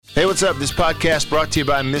Hey, what's up? This podcast brought to you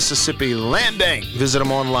by Mississippi Land Bank. Visit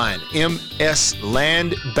them online,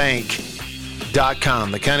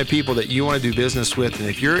 mslandbank.com. The kind of people that you want to do business with. And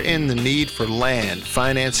if you're in the need for land,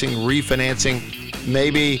 financing, refinancing,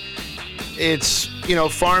 maybe it's,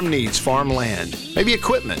 farm needs, farmland, maybe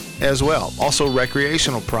equipment as well. Also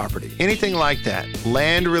recreational property, anything like that,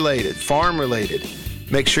 land related, farm related.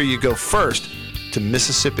 Make sure you go first to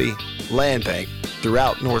Mississippi Land Bank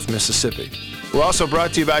throughout North Mississippi. We're also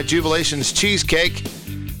brought to you by Jubilation's Cheesecake.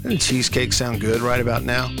 Doesn't cheesecake sound good right about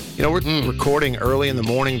now? We're recording early in the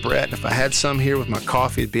morning, Brett. And if I had some here with my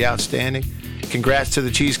coffee, it'd be outstanding. Congrats to the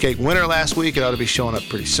cheesecake winner last week. It ought to be showing up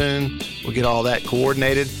pretty soon. We'll get all that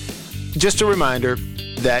coordinated. Just a reminder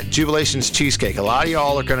that Jubilation's Cheesecake, a lot of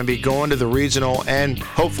y'all are going to be going to the regional and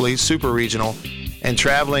hopefully super regional and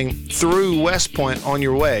traveling through West Point on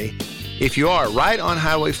your way. If you are, right on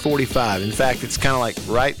Highway 45. In fact, it's kind of like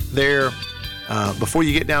right there. Before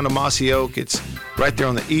you get down to Mossy Oak, it's right there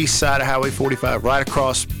on the east side of Highway 45, right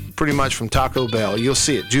across pretty much from Taco Bell. You'll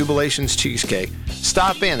see it, Jubilation's Cheesecake.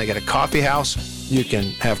 Stop in. They got a coffee house. You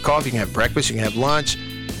can have coffee, you can have breakfast, you can have lunch.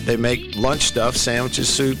 They make lunch stuff, sandwiches,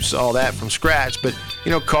 soups, all that from scratch. But,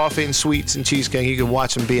 coffee and sweets and cheesecake, you can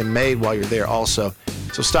watch them being made while you're there also.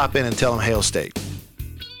 So stop in and tell them Hail State.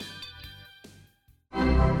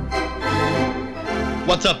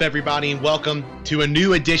 What's up, everybody, and welcome to a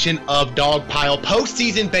new edition of Dog Pile.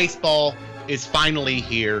 Postseason baseball is finally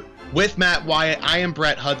here. With Matt Wyatt, I am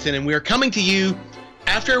Brett Hudson, and we are coming to you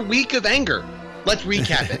after a week of anger. Let's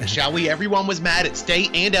recap it, shall we? Everyone was mad at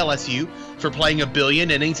State and LSU for playing a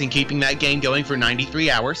billion innings and keeping that game going for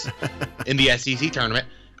 93 hours in the SEC tournament.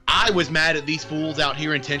 I was mad at these fools out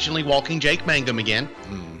here intentionally walking Jake Mangum again.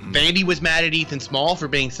 Vandy was mad at Ethan Small for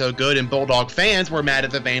being so good, and Bulldog fans were mad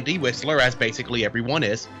at the Vandy Whistler, as basically everyone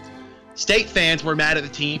is. State fans were mad at the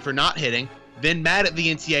team for not hitting, then mad at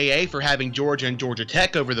the NCAA for having Georgia and Georgia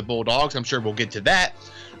Tech over the Bulldogs. I'm sure we'll get to that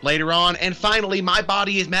later on. And finally, my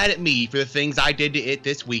body is mad at me for the things I did to it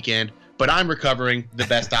this weekend, but I'm recovering the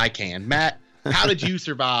best I can. Matt, how did you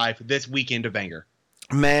survive this weekend of anger?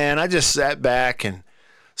 Man, I just sat back and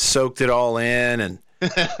soaked it all in, and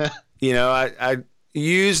I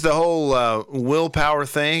used the whole willpower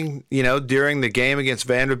thing, during the game against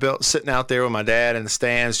Vanderbilt, sitting out there with my dad in the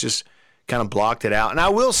stands, just kind of blocked it out. And I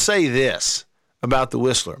will say this about the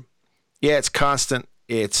Whistler. Yeah, it's constant.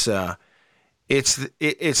 It's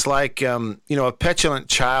like, a petulant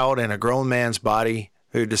child in a grown man's body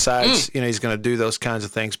who decides, he's going to do those kinds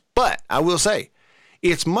of things. But I will say,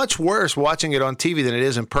 it's much worse watching it on TV than it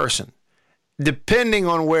is in person, depending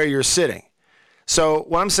on where you're sitting. So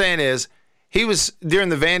what I'm saying is, he was, during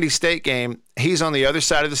the Vandy State game, he's on the other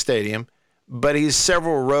side of the stadium, but he's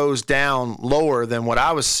several rows down lower than what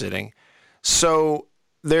I was sitting. So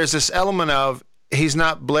there's this element of he's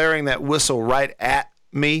not blaring that whistle right at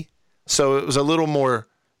me. So it was a little more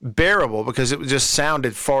bearable because it just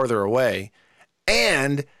sounded farther away.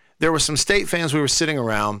 And there were some State fans we were sitting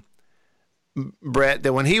around, Brett,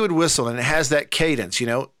 that when he would whistle, and it has that cadence,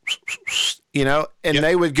 and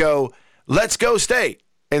they would go, "Let's go State."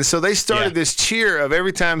 And so they started this cheer of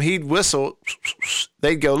every time he'd whistle,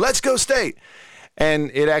 they'd go, "Let's go State." And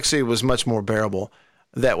it actually was much more bearable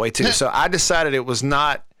that way too. So I decided it was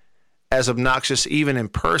not as obnoxious even in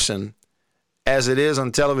person as it is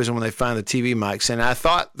on television when they find the TV mics. And I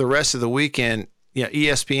thought the rest of the weekend,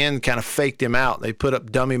 ESPN kind of faked him out. They put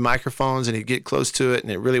up dummy microphones and he'd get close to it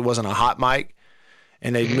and it really wasn't a hot mic.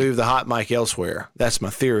 And they'd move the hot mic elsewhere. That's my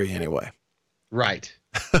theory anyway. Right.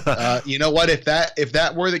 You know what? If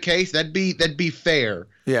that were the case, that'd be fair.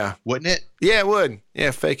 Yeah. Wouldn't it? Yeah, it would.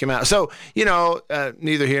 Yeah, fake him out. So,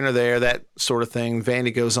 neither here nor there, that sort of thing.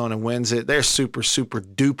 Vandy goes on and wins it. They're super, super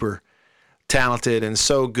duper talented and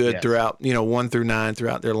so good throughout, 1 through 9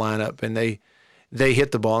 throughout their lineup. And they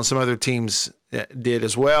hit the ball, and some other teams did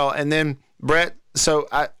as well. And then, Brett, so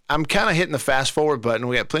I'm kind of hitting the fast forward button.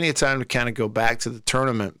 We got plenty of time to kind of go back to the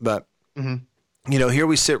tournament. But, here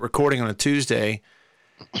we sit recording on a Tuesday,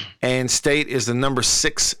 and State is the number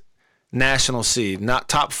 6 national seed, not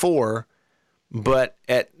top 4, but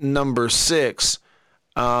at number 6.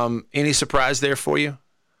 Any surprise there for you?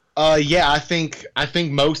 Yeah, I think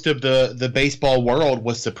most of the baseball world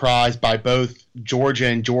was surprised by both Georgia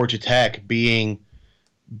and Georgia Tech being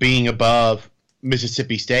above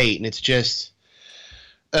Mississippi State, and it's just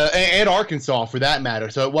and Arkansas for that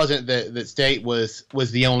matter. So it wasn't that State was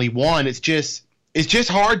the only one. It's just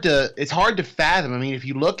hard to fathom. I mean, if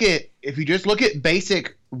you just look at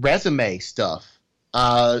basic resume stuff,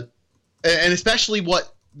 and especially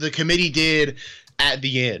what the committee did at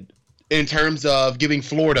the end in terms of giving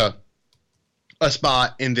Florida a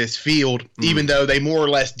spot in this field, even though they more or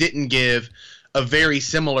less didn't give a very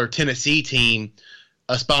similar Tennessee team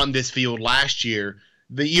a spot in this field last year.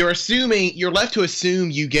 You're left to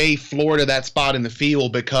assume you gave Florida that spot in the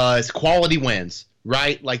field because quality wins,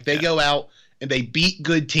 right? Like they go out and they beat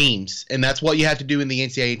good teams, and that's what you have to do in the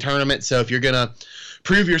NCAA tournament. So if you're going to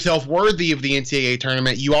prove yourself worthy of the NCAA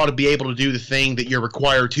tournament, you ought to be able to do the thing that you're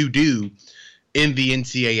required to do in the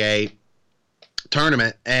NCAA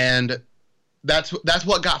tournament. And that's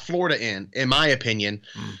what got Florida in my opinion.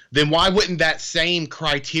 Then why wouldn't that same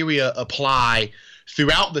criteria apply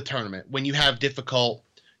throughout the tournament when you have difficult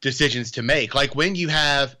decisions to make? Like when you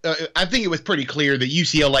have, I think it was pretty clear that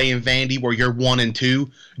UCLA and Vandy were your 1 and 2.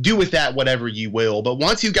 Do with that whatever you will. But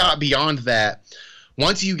once you got beyond that,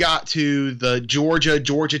 once you got to the Georgia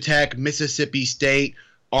Tech, Mississippi State,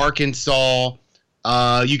 Arkansas,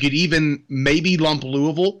 you could even maybe lump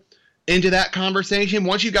Louisville into that conversation.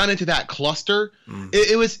 Once you got into that cluster,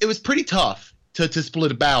 it was pretty tough to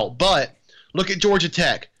split about. But look at Georgia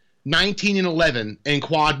Tech, 19-11 in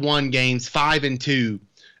quad 1 games, 5-2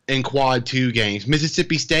 in quad 2 games.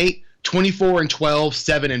 Mississippi State, 24-12,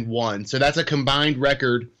 7-1. So that's a combined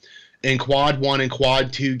record in quad 1 and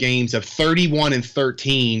quad 2 games of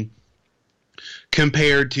 31-13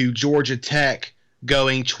 compared to Georgia Tech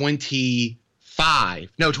going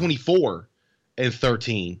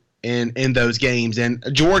 24-13 in those games. And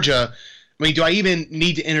Georgia, I mean, do I even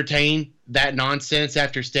need to entertain that nonsense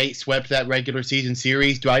after State swept that regular season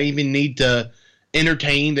series? Do I even need to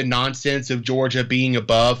entertain the nonsense of Georgia being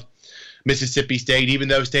above Mississippi State, even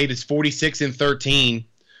though State is 46-13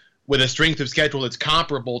 with a strength of schedule that's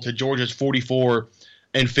comparable to Georgia's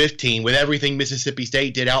 44-15 with everything Mississippi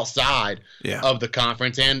State did outside of the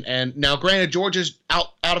conference. And now, granted, Georgia's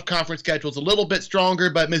out of conference schedule is a little bit stronger,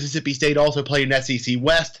 but Mississippi State also played an SEC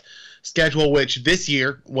West schedule, which this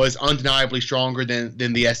year was undeniably stronger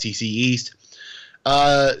than the SEC East.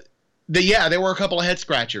 There were a couple of head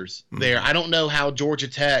scratchers there. I don't know how Georgia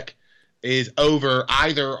Tech is over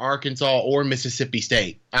either Arkansas or Mississippi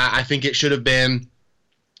State. I think it should have been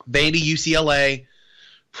Vandy, UCLA,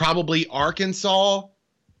 probably Arkansas,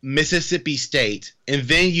 Mississippi State, and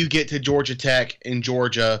then you get to Georgia Tech and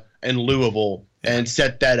Georgia and Louisville and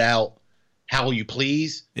set that out how you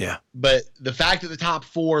please. Yeah. But the fact that the top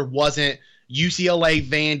 4 wasn't UCLA,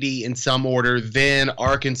 Vandy in some order, then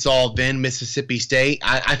Arkansas, then Mississippi State,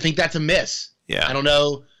 I think that's a miss. Yeah. I don't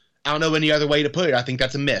know any other way to put it. I think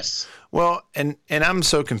that's a miss. Well, and I'm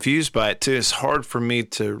so confused by it too. It's hard for me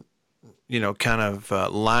to kind of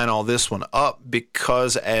line all this one up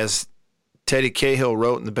because as Teddy Cahill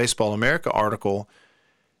wrote in the Baseball America article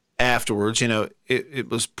afterwards, it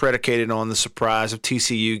was predicated on the surprise of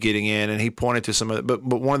TCU getting in, and he pointed to some of it. But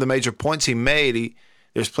one of the major points he made,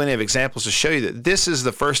 there's plenty of examples to show you that this is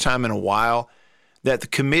the first time in a while that the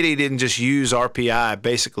committee didn't just use RPI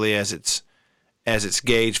basically as its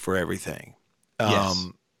gauge for everything. Yes.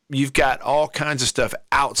 You've got all kinds of stuff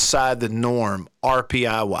outside the norm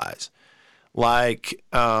RPI-wise. Like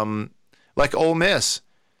Ole Miss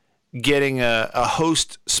getting a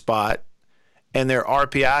host spot and their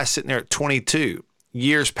RPI sitting there at 22.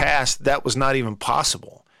 Years past, that was not even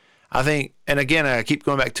possible. I think, and again, I keep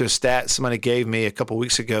going back to a stat somebody gave me a couple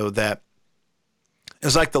weeks ago that it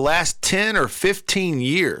was like the last 10 or 15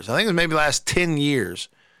 years, I think it was maybe the last 10 years,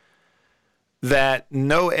 that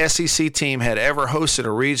no SEC team had ever hosted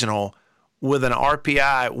a regional with an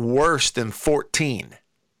RPI worse than 14.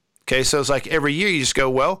 Okay, so it's like every year you just go,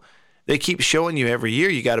 well, they keep showing you every year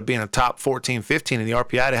you got to be in the top 14, 15 in the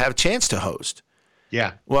RPI to have a chance to host.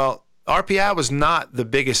 Yeah. Well, RPI was not the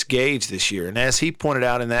biggest gauge this year. And as he pointed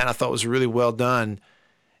out in that, I thought was really well done,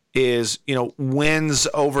 is, wins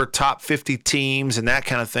over top 50 teams and that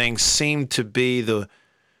kind of thing seemed to be the,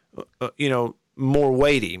 more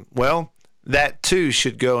weighty. Well, that too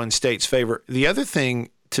should go in State's favor. The other thing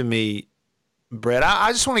to me, Brett,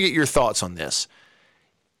 I just want to get your thoughts on this.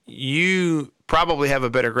 You probably have a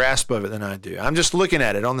better grasp of it than I do. I'm just looking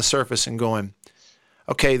at it on the surface and going,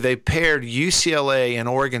 okay, they paired UCLA and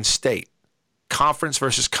Oregon State, conference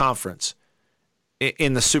versus conference,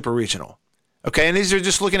 in the super regional. Okay, and these are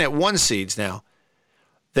just looking at 1 seeds now.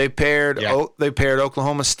 They paired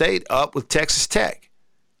Oklahoma State up with Texas Tech.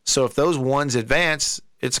 So if those ones advance,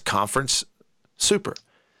 it's a conference super.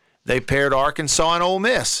 They paired Arkansas and Ole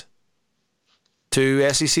Miss. 2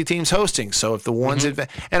 SEC teams hosting. So if the ones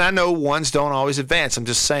advance, and I know ones don't always advance, I'm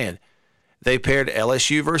just saying. They paired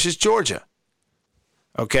LSU versus Georgia.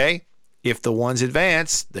 Okay? If the ones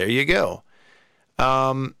advance, there you go.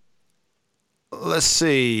 Let's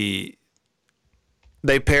see.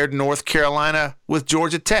 They paired North Carolina with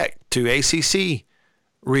Georgia Tech, 2 ACC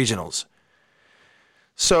regionals.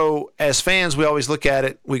 So as fans, we always look at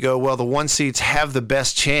it. We go, well, the 1 seeds have the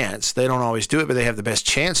best chance. They don't always do it, but they have the best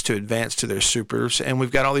chance to advance to their supers. And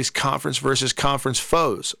we've got all these conference versus conference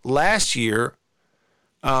foes. Last year,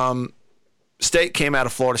 State came out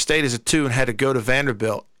of Florida State as a 2 and had to go to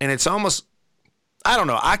Vanderbilt. And it's almost, I don't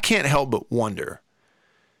know, I can't help but wonder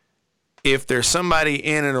if there's somebody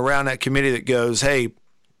in and around that committee that goes, hey,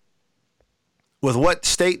 with what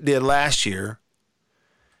State did last year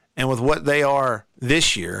and with what they are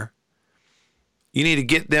this year, you need to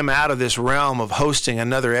get them out of this realm of hosting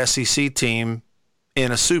another SEC team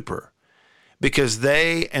in a super, because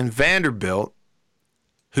they and Vanderbilt,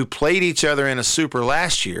 who played each other in a super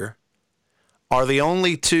last year, are the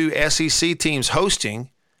only 2 SEC teams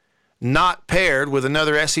hosting not paired with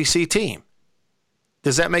another SEC team.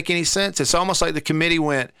 Does that make any sense? It's almost like the committee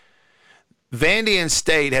went, Vandy and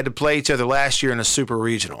State had to play each other last year in a super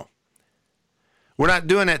regional. We're not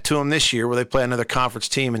doing that to them this year where they play another conference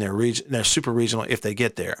team in their super regional if they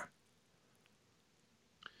get there.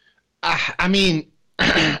 I mean,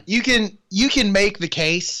 you can make the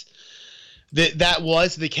case that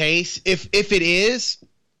was the case. If it is,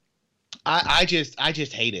 I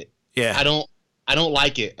just hate it. Yeah. I don't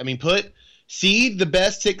like it. I mean, seed the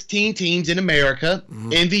best 16 teams in America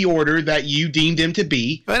in the order that you deemed them to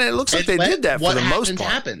be. And it looks like they did that for the most part. What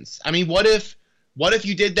happens? I mean, what if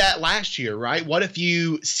you did that last year, right? What if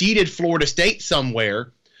you seeded Florida State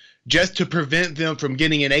somewhere just to prevent them from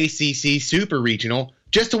getting an ACC super regional,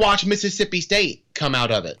 just to watch Mississippi State come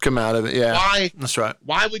out of it? Yeah. Why? That's right.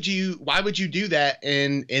 Why would you do that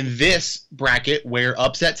in this bracket where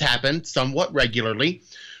upsets happen somewhat regularly?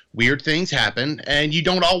 Weird things happen, and you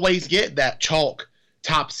don't always get that chalk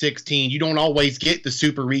top 16. You don't always get the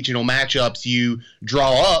super regional matchups you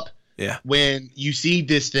draw up when you seed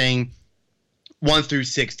this thing 1 through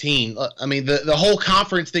 16. I mean, the whole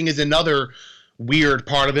conference thing is another weird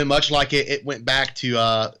part of it, much like it went back to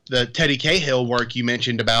the Teddy Cahill work you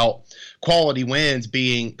mentioned about quality wins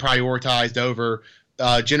being prioritized over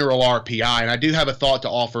general RPI, and I do have a thought to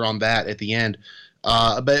offer on that at the end.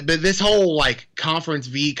 But this whole like conference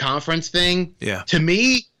v conference thing, to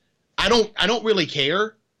me, I don't really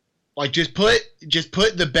care. Like just put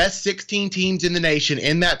the best 16 teams in the nation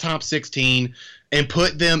in that top 16 and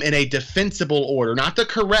put them in a defensible order, not the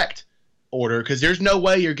correct order, because there's no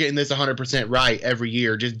way you're getting this 100% right every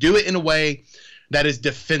year. Just do it in a way that is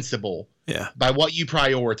defensible by what you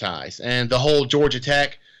prioritize. And the whole Georgia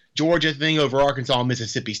thing over Arkansas and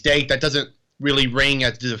Mississippi State, that doesn't really ring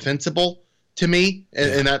as defensible to me,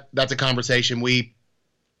 and that's a conversation we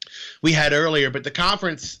had earlier. But the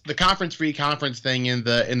conference free conference thing in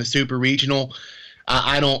the super regional,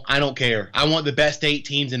 I don't care. I want the best 8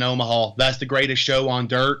 teams in Omaha. That's the greatest show on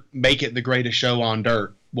dirt. Make it the greatest show on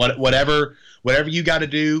dirt. Whatever you got to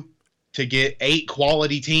do to get 8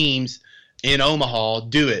 quality teams in Omaha,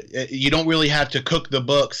 do it. You don't really have to cook the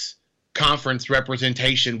books conference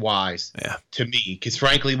representation wise. To me, because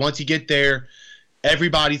frankly, once you get there,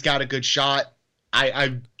 everybody's got a good shot.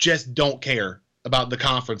 I just don't care about the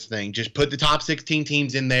conference thing. Just put the top 16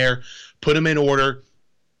 teams in there, put them in order,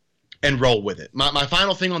 and roll with it. My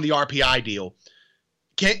final thing on the RPI deal,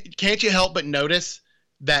 can't you help but notice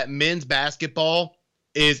that men's basketball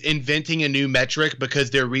is inventing a new metric because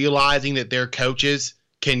they're realizing that their coaches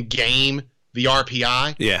can game the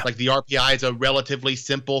RPI? Yeah. Like the RPI is a relatively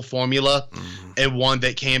simple formula and one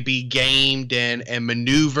that can be gamed and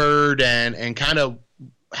maneuvered and kind of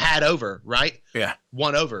had over, right? Yeah.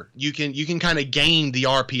 Won over. You can kind of game the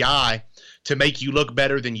RPI to make you look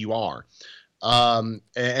better than you are. And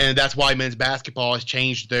that's why men's basketball has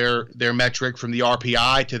changed their metric from the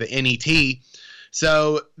RPI to the NET.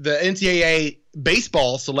 So the NCAA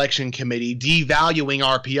baseball selection committee devaluing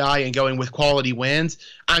RPI and going with quality wins,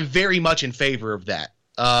 I'm very much in favor of that.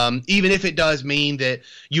 Even if it does mean that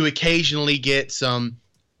you occasionally get some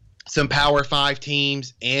Power 5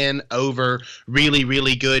 teams in over really,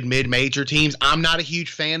 really good mid-major teams. I'm not a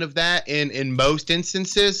huge fan of that in most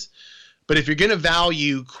instances. But if you're going to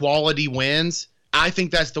value quality wins, I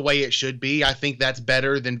think that's the way it should be. I think that's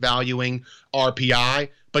better than valuing RPI.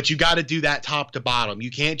 But you got to do that top to bottom. You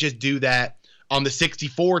can't just do that on the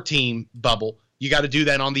 64-team bubble. You got to do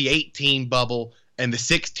that on the 8-team bubble and the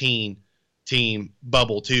 16-team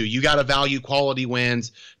bubble too. You got to value quality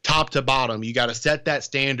wins top to bottom. You got to set that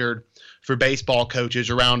standard for baseball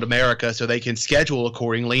coaches around America so they can schedule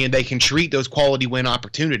accordingly and they can treat those quality win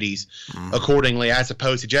opportunities accordingly, as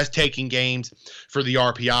opposed to just taking games for the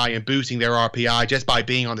RPI and boosting their RPI just by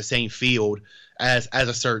being on the same field as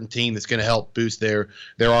a certain team that's going to help boost their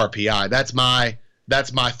RPI. That's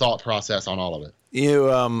my thought process on all of it.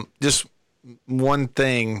 You just one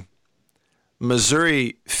thing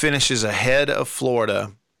Missouri finishes ahead of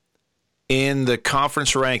Florida in the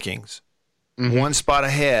conference rankings, one spot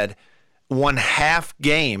ahead, one half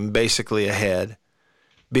game basically ahead,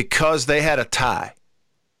 because they had a tie.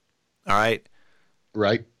 All right?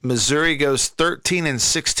 Right. Missouri goes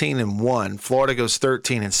 13-16-1. Florida goes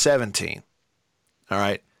 13-17. All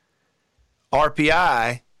right?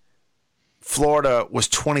 RPI, Florida was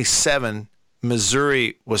 27,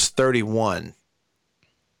 Missouri was 31.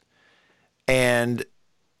 And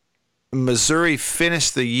Missouri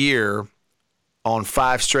finished the year on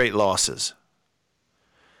 5 straight losses.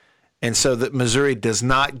 And so that Missouri does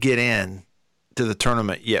not get in to the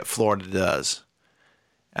tournament, yet Florida does.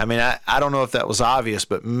 I mean, I don't know if that was obvious,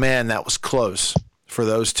 but man, that was close for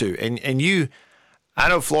those two. And I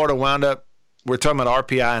know Florida wound up, we're talking about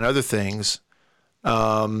RPI and other things.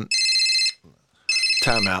 Timeout.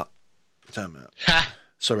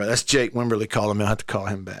 Sorry, that's Jake Wimberly calling me. I'll have to call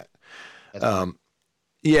him back.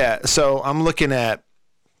 Yeah, so I'm looking at,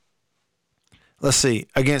 let's see,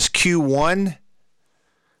 against Q1,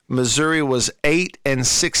 Missouri was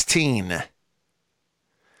 8-16,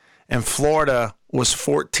 and Florida was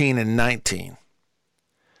 14-19.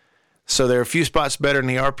 So they're a few spots better than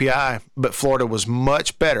the RPI, but Florida was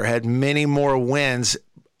much better, had many more wins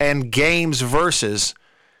and games versus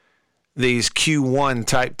these Q1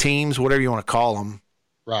 type teams, whatever you want to call them.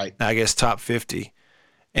 Right. I guess top 50.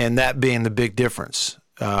 And that being the big difference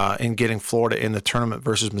in getting Florida in the tournament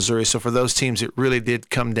versus Missouri. So for those teams, it really did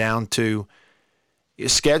come down to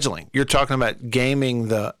scheduling. You're talking about gaming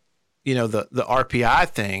the RPI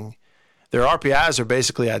thing. Their RPIs are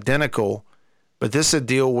basically identical, but this is a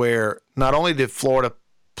deal where not only did Florida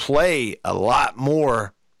play a lot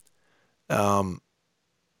more of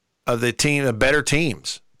the better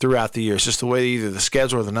teams throughout the year. It's just the way either the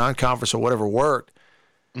schedule or the non-conference or whatever worked.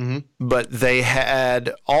 Mm-hmm. But they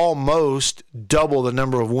had almost double the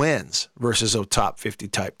number of wins versus those top 50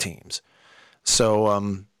 type teams.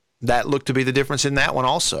 So that looked to be the difference in that one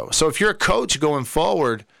also. So if you're a coach going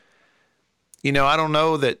forward, I don't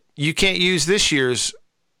know that you can't use this year's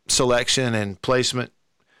selection and placement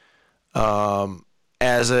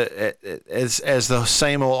as the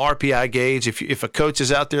same old RPI gauge. If a coach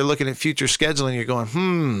is out there looking at future scheduling, you're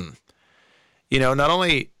going, not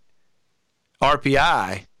only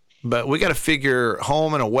RPI, but we got to figure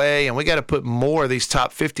home and away, and we got to put more of these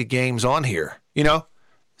top 50 games on here,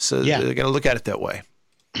 So they're going to look at it that way.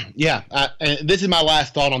 Yeah, and this is my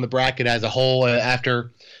last thought on the bracket as a whole.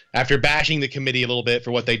 After bashing the committee a little bit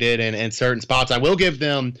for what they did in certain spots, I will give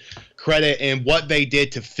them credit in what they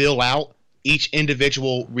did to fill out each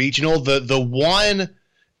individual regional. The one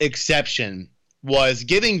exception was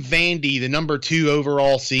giving Vandy the number 2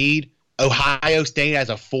 overall seed, Ohio State as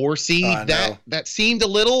a 4 seed. That seemed a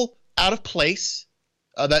little out of place.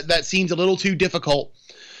 That seems a little too difficult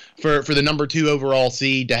for the number 2 overall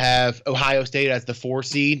seed to have Ohio State as the 4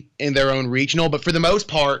 seed in their own regional. But for the most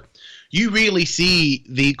part, you really see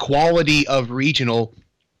the quality of regional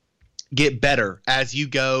get better as you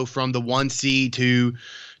go from the 1 seed to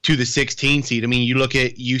the 16 seed. I mean, you look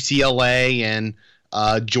at UCLA and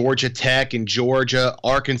Georgia Tech and Georgia,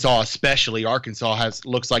 Arkansas especially. Arkansas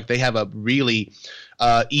looks like they have a really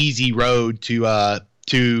easy road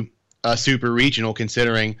to super regional,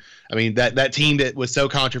 considering, I mean, that team that was so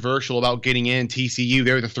controversial about getting in, TCU,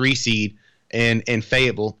 they're the 3 seed in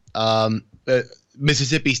Fayetteville.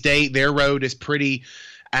 Mississippi State, their road is pretty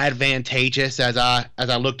advantageous. As I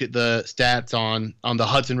looked at the stats on the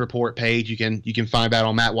Hudson Report page, you can find that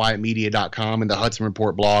on MattWyattMedia.com and the Hudson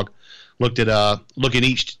Report blog. Look at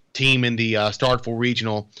each team in the Starkville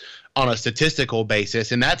Regional on a statistical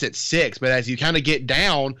basis, and that's at 6. But as you kind of get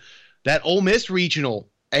down, that Ole Miss Regional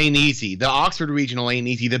ain't easy. The Oxford Regional ain't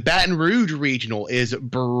easy. The Baton Rouge Regional is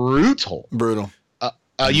brutal.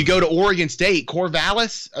 You go to Oregon State,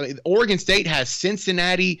 Corvallis. Oregon State has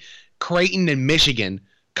Cincinnati, Creighton, and Michigan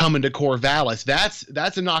coming to Corvallis.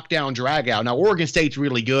 That's a knockdown drag out. Now Oregon State's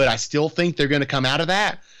really good. I still think they're going to come out of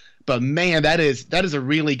that. But man, that is a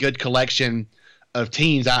really good collection of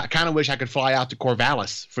teams. I kind of wish I could fly out to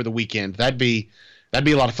Corvallis for the weekend. That'd be a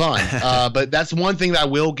lot of fun. But that's one thing that I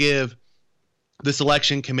will give the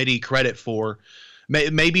selection committee credit for.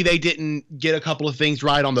 Maybe they didn't get a couple of things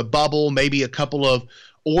right on the bubble. Maybe a couple of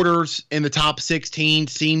orders in the top 16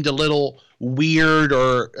 seemed a little weird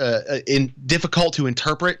or difficult to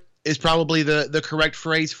interpret is probably the correct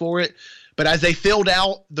phrase for it. But as they filled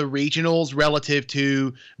out the regionals relative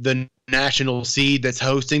to the national seed that's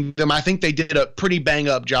hosting them, I think they did a pretty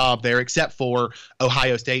bang-up job there, except for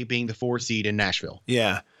Ohio State being the 4 seed in Nashville.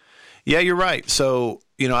 Yeah, you're right. So,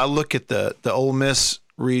 I look at the Ole Miss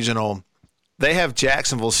regional. They have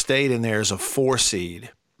Jacksonville State in there as a 4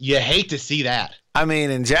 seed. You hate to see that. I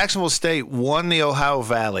mean, and Jacksonville State won the Ohio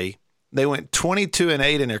Valley. They went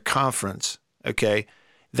 22-8 in their conference. Okay,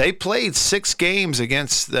 they played 6 games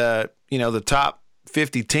against the top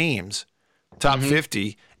 50 teams, top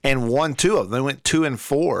 50, and won 2 of them. They went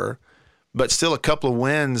 2-4, but still a couple of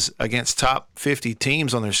wins against top 50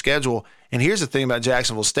 teams on their schedule. And here's the thing about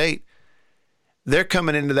Jacksonville State: they're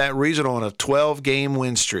coming into that regional on a 12-game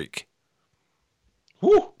win streak.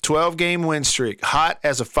 12-game win streak, hot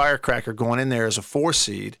as a firecracker going in there as a 4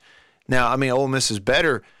 seed. Now, I mean, Ole Miss is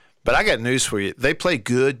better, but I got news for you. They play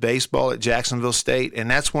good baseball at Jacksonville State, and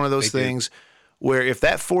that's one of those things where if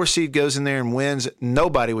that 4 seed goes in there and wins,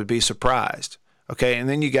 nobody would be surprised. Okay, and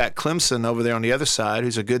then you got Clemson over there on the other side,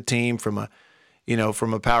 who's a good team from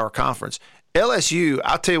a power conference. LSU,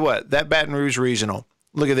 I'll tell you what, that Baton Rouge regional,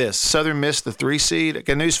 look at this. Southern Miss, the 3 seed. I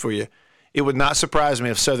got news for you. It would not surprise me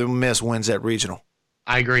if Southern Miss wins that regional.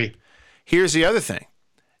 I agree. Here's the other thing.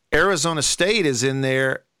 Arizona State is in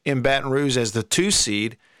there in Baton Rouge as the 2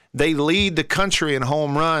 seed. They lead the country in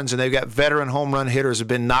home runs, and they've got veteran home run hitters who have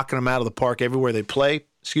been knocking them out of the park everywhere they play.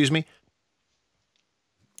 And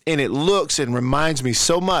it looks and reminds me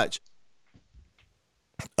so much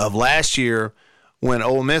of last year when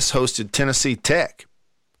Ole Miss hosted Tennessee Tech.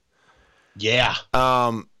 Yeah.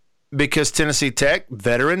 Because Tennessee Tech,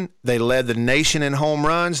 veteran, they led the nation in home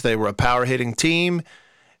runs. They were a power-hitting team,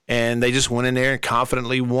 and they just went in there and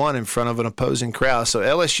confidently won in front of an opposing crowd. So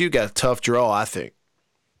LSU got a tough draw, I think.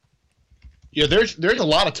 Yeah, there's a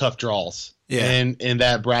lot of tough draws in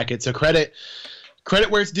that bracket. So credit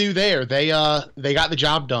where it's due there. They got the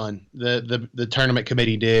job done. The tournament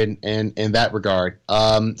committee did in that regard.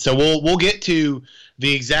 So we'll get to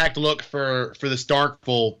the exact look for the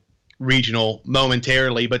Starkville regional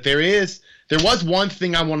momentarily, but there was one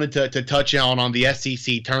thing I wanted to touch on the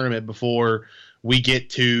SEC tournament before we get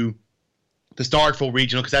to the Starkville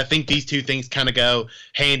regional, because I think these two things kind of go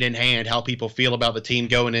hand in hand, how people feel about the team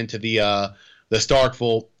going into the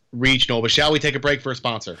Starkville regional. But shall we take a break for a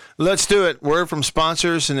sponsor? Let's do it. Word from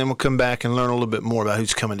sponsors, and then we'll come back and learn a little bit more about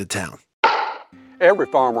who's coming to town. Every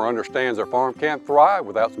farmer understands their farm can't thrive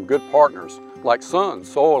without some good partners like sun,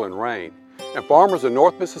 soil, and rain. And farmers in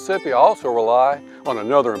North Mississippi also rely on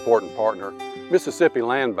another important partner, Mississippi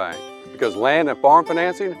Land Bank, because land and farm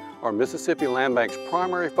financing are Mississippi Land Bank's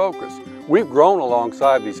primary focus. We've grown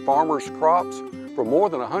alongside these farmers' crops for more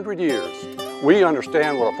than 100 years. We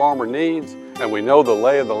understand what a farmer needs, and we know the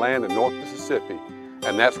lay of the land in North Mississippi,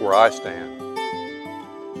 and that's where I stand.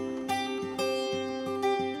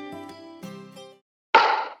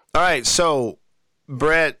 All right, so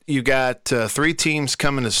Brett, you got 3 teams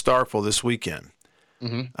coming to Starkville this weekend.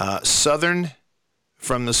 Southern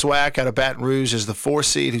from the SWAC out of Baton Rouge is the 4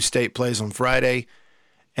 seed, whose state plays on Friday.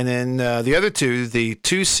 And then the other 2, the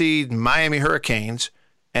 2 seed Miami Hurricanes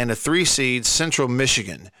and a 3 seed Central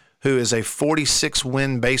Michigan, who is a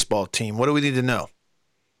 46-win baseball team. What do we need to know?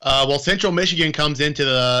 Well, Central Michigan comes into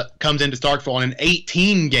Starkville on an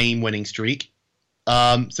 18-game winning streak.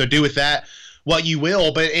 So do with that what you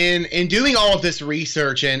will. But in doing all of this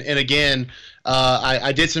research, and again,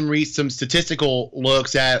 I did some statistical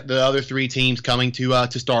looks at the other 3 teams coming to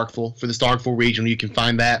Starkville for the Starkville region. You can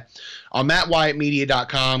find that on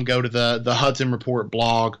MattWyattMedia.com. Go to the Hudson Report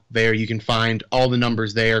blog. There you can find all the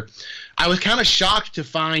numbers there. I was kind of shocked to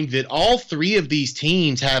find that all 3 of these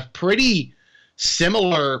teams have pretty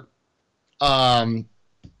similar profiles,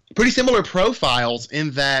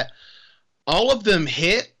 in that all of them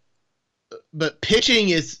hit, but pitching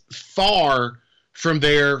is far from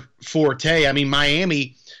their forte. I mean,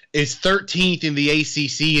 Miami is 13th in the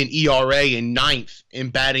ACC in ERA and 9th in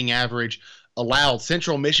batting average allowed.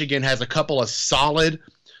 Central Michigan has a couple of solid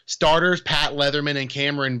starters, Pat Leatherman and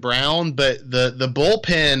Cameron Brown, but the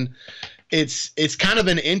bullpen, it's kind of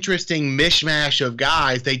an interesting mishmash of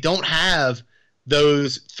guys. They don't have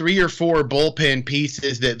those 3 or 4 bullpen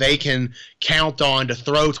pieces that they can count on to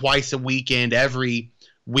throw twice a weekend every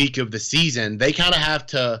week of the season. They kind of have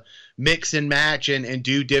to mix and match and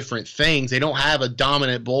do different things. They don't have a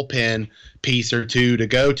dominant bullpen piece or 2 to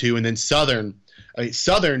go to. And then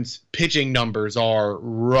Southern's pitching numbers are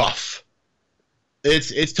rough.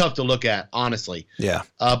 It's tough to look at, honestly. Yeah.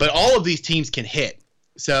 But all of these teams can hit.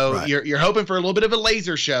 So right. You're hoping for a little bit of a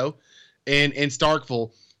laser show in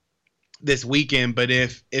Starkville this weekend. But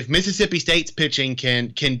if Mississippi State's pitching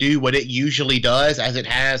can do what it usually does, as it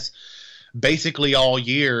has basically all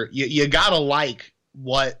year, you gotta like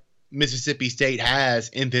what Mississippi State has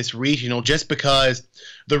in this regional, just because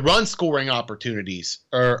the run scoring opportunities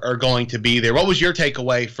are going to be there. What was your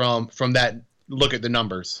takeaway from that look at the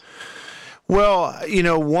numbers? Well,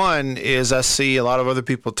 one is I see a lot of other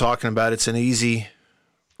people talking about it's an easy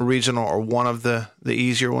regional or one of the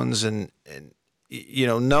easier ones. And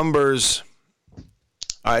numbers.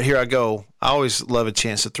 All right, here I go. I always love a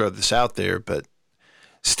chance to throw this out there, but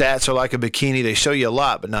stats are like a bikini. They show you a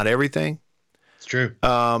lot, but not everything. It's true.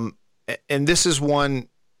 And this is one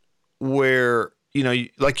where,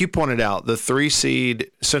 like you pointed out, the 3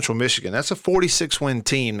 seed Central Michigan, that's a 46-win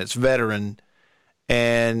team that's veteran,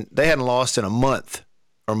 and they hadn't lost in a month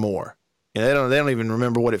or more. They don't even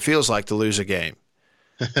remember what it feels like to lose a game.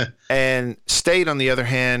 And State, on the other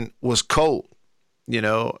hand, was cold.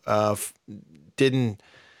 Didn't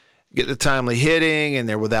get the timely hitting, and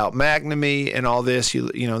they're without McNamee and all this.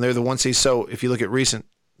 They're the 1 seed. So if you look at recent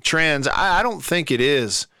trends, I don't think it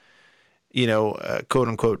is, quote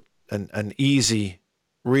unquote, an easy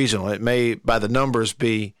regional. It may, by the numbers,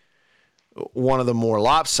 be one of the more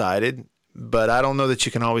lopsided, but I don't know that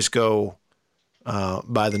you can always go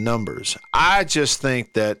by the numbers. I just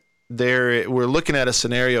think that we're looking at a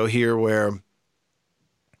scenario here where,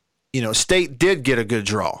 State did get a good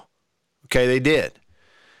draw. Okay, they did.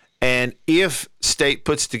 And if State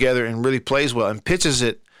puts it together and really plays well and pitches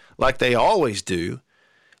it like they always do,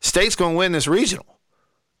 State's going to win this regional.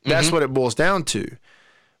 That's what it boils down to.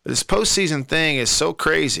 But this postseason thing is so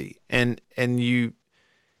crazy, and I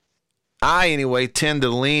anyway tend to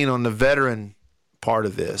lean on the veteran part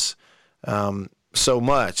of this so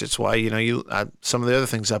much. It's why some of the other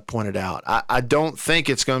things I pointed out. I don't think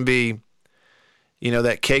it's going to be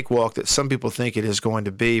that cakewalk that some people think it is going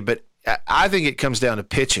to be, but I think it comes down to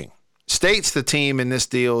pitching. State's the team in this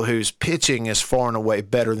deal whose pitching is far and away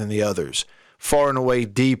better than the others, far and away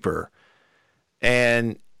deeper.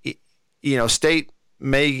 And, State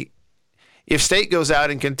if State goes out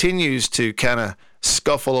and continues to kind of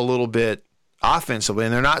scuffle a little bit offensively,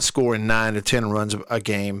 and they're not scoring 9 to 10 runs a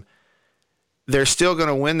game, they're still going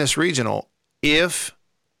to win this regional if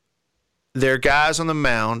their guys on the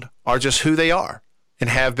mound are just who they are and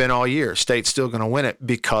have been all year. State's still going to win it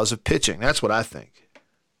because of pitching. That's what I think.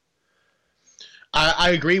 I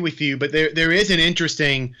agree with you, but there is an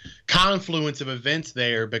interesting confluence of events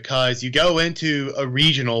there, because you go into a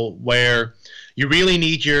regional where you really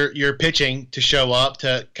need your pitching to show up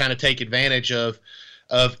to kind of take advantage of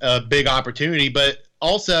a big opportunity, but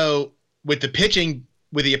also with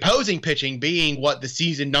the opposing pitching being what the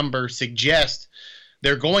season numbers suggest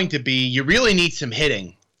they're going to be, you really need some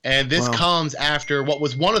hitting. And this comes after what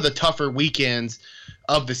was one of the tougher weekends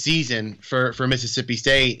of the season for Mississippi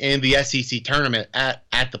State in the SEC tournament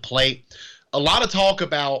at the plate. A lot of talk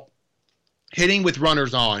about hitting with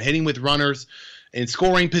runners on, hitting with runners in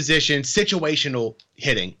scoring position, situational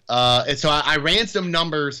hitting. And so I ran some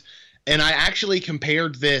numbers, and I actually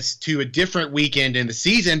compared this to a different weekend in the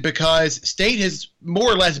season, because State has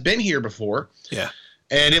more or less been here before. Yeah.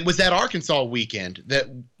 And it was that Arkansas weekend that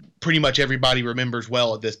pretty much everybody remembers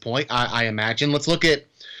well at this point, I imagine. Let's look at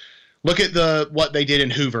what they did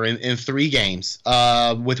in Hoover in 3 games.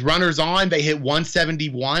 With runners on, they hit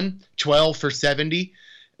 171, 12 for 70.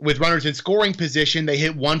 With runners in scoring position, they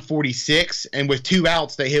hit 146, and with 2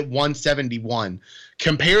 outs, they hit 171.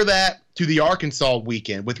 Compare that to the Arkansas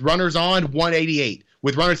weekend. With runners on, 188.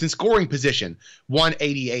 With runners in scoring position,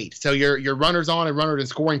 188. So your runners on and runners in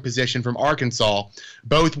scoring position from Arkansas,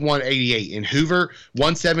 both 188. In Hoover,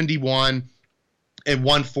 171 and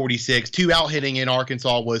 146. 2 out hitting in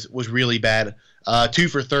Arkansas was really bad. 2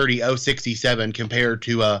 for 30, 067 compared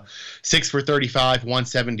to 6 for 35,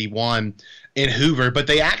 171 in Hoover. But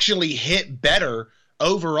they actually hit better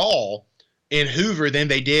overall in Hoover than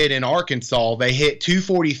they did in Arkansas. They hit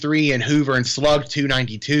 243 in Hoover and slugged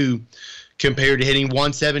 292 compared to hitting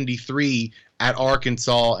 173 at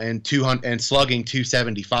Arkansas and slugging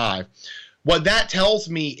 275. What that tells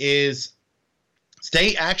me is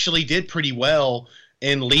State actually did pretty well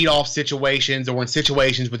in leadoff situations or in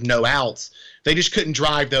situations with no outs. They just couldn't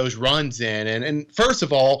drive those runs in. And first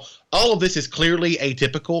of all of this is clearly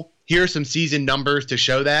atypical. Here are some season numbers to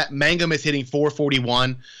show that. Mangum is hitting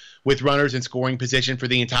 441 with runners in scoring position for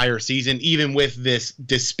the entire season, even with this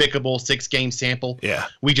despicable 6-game sample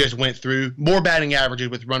we just went through. More batting averages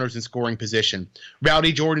with runners in scoring position.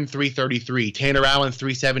 Rowdy Jordan, 333. Tanner Allen,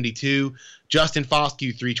 372. Justin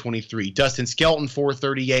Foscue, 323. Dustin Skelton,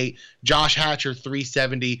 438. Josh Hatcher,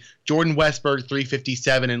 370. Jordan Westberg,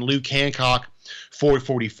 357. And Luke Hancock,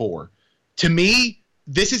 444. To me,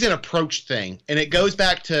 this is an approach thing, and it goes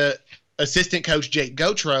back to assistant coach Jake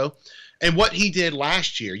Gautreaux and what he did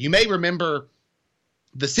last year. You may remember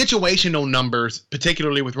the situational numbers,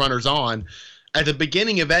 particularly with runners on, at the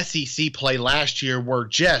beginning of SEC play last year were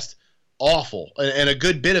just awful. And a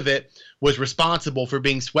good bit of it was responsible for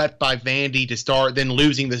being swept by Vandy to start, then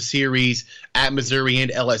losing the series at Missouri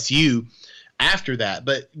and LSU after that.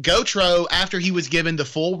 But Gautreaux, after he was given the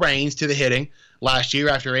full reins to the hitting last year,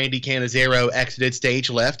 after Andy Cannizaro exited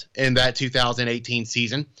stage left in that 2018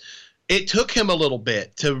 season, it took him a little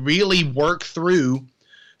bit to really work through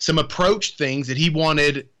some approach things that he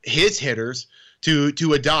wanted his hitters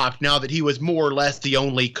to adopt now that he was more or less the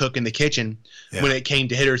only cook in the kitchen when it came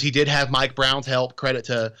to hitters. He did have Mike Brown's help, credit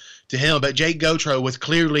to him, but Jake Gautreaux was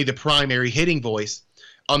clearly the primary hitting voice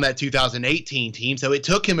on that 2018 team. So it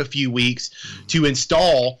took him a few weeks to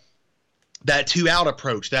install that two-out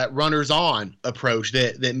approach, that runners-on approach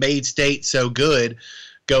that made State so good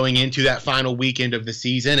going into that final weekend of the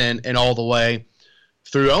season and all the way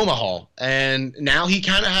through Omaha. And now he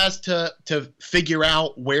kind of has to figure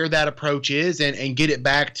out where that approach is and get it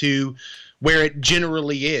back to where it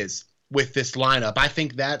generally is with this lineup. I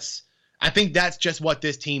think that's just what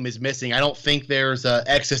this team is missing. I don't think there's an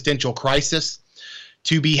existential crisis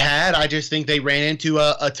to be had. I just think they ran into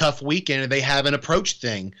a tough weekend and they have an approach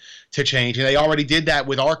thing to change. And they already did that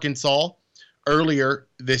with Arkansas earlier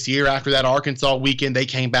this year. After that Arkansas weekend, they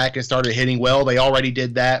came back and started hitting well. They already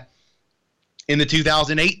did that in the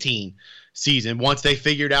 2018 season. Once they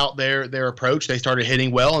figured out their approach, they started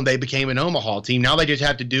hitting well and they became an Omaha team. Now they just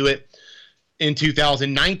have to do it in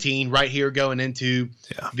 2019 right here going into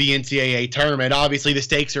the NCAA tournament. Obviously the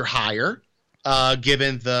stakes are higher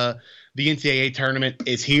given the NCAA tournament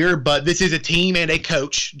is here, but this is a team and a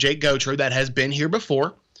coach, Jake Gautreaux, that has been here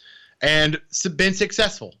before and been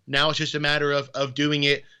successful. Now it's just a matter of doing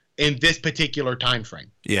it in this particular time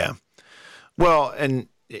frame. Yeah. Well, and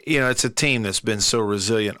it's a team that's been so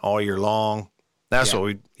resilient all year long. That's what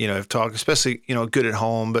we, have talked, especially, good at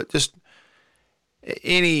home, but just that's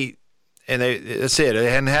it. They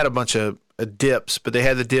hadn't had a bunch of dips, but they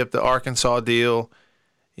had the Arkansas deal.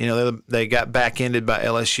 They got back-ended by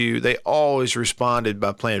LSU. They always responded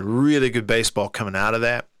by playing really good baseball coming out of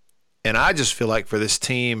that. And I just feel like for this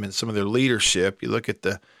team and some of their leadership, you look at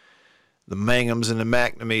the Manghams and the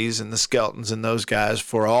McNamees and the Skeltons and those guys,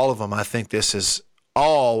 for all of them, I think this has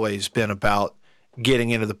always been about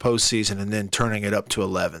getting into the postseason and then turning it up to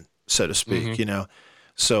 11, so to speak,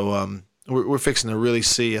 So we're fixing to really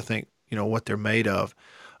see, I think, what they're made of.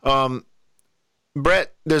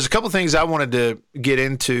 Brett, there's a couple things I wanted to get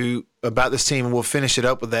into about this team, and we'll finish it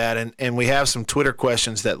up with that. And we have some Twitter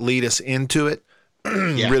questions that lead us into it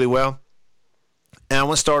really well. And I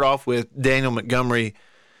want to start off with Daniel Montgomery,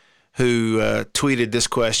 who tweeted this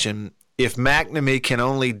question: if McNamee can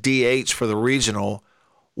only DH for the regional,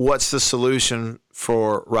 what's the solution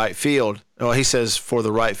for right field? Well, he says for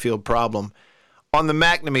the right field problem. On the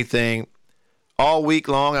McNamee thing, all week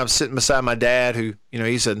long, I'm sitting beside my dad, who,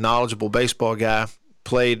 he's a knowledgeable baseball guy,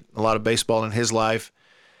 played a lot of baseball in his life,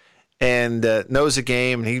 and knows the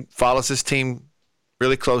game, and he follows his team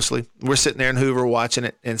really closely. We're sitting there in Hoover watching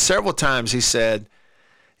it, and several times he said,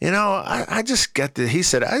 I just got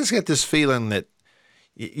this feeling that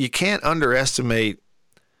you can't underestimate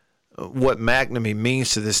what McNamee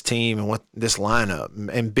means to this team and what this lineup,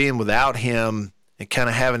 and being without him and kind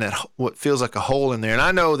of having that what feels like a hole in there. And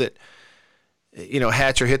I know that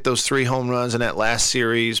Hatcher hit those 3 home runs in that last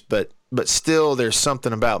series, but still there's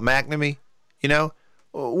something about McNamee.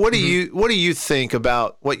 What do you think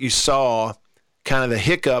about what you saw, kind of the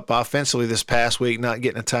hiccup offensively this past week, not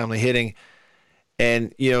getting a timely hitting,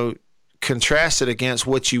 and contrast it against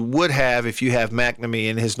what you would have if you have McNamee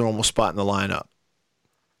in his normal spot in the lineup?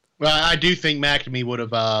 Well, I do think McNamee would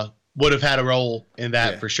have had a role in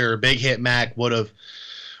that for sure. Big hit Mac would have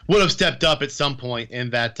stepped up at some point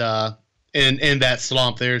in that in that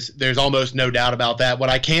slump. There's almost no doubt about that.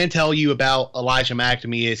 What I can tell you about Elijah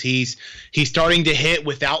McNamee is he's starting to hit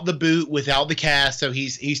without the boot, without the cast. So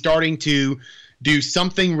he's starting to do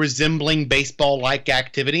something resembling baseball-like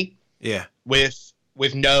activity. Yeah.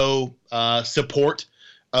 With no support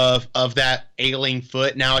of that ailing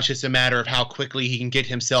foot. Now it's just a matter of how quickly he can get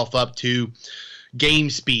himself up to game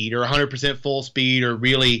speed or 100% full speed, or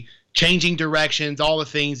really changing directions, all the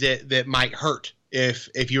things that might hurt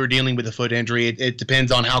if you were dealing with a foot injury. It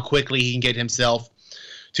depends on how quickly he can get himself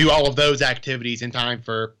to all of those activities in time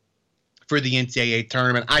for the NCAA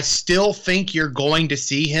tournament. I still think you're going to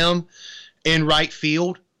see him in right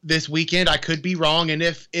field this weekend. I could be wrong, and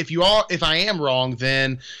if I am wrong,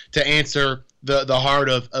 then to answer the heart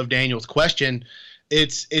of Daniel's question,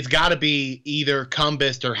 it's got to be either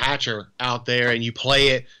Cumbest or Hatcher out there, and you play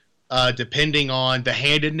it depending on the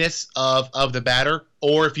handedness of the batter,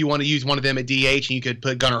 or if you want to use one of them at DH, and you could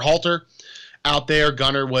put Gunnar Halter out there.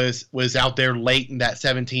 Gunnar was out there late in that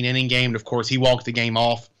 17-inning game, and of course he walked the game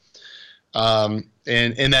off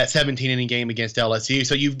in that 17-inning game against LSU.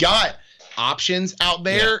 So you've got options out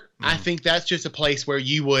there. Yeah. Mm-hmm. I think that's just a place where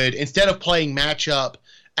you would, instead of playing matchup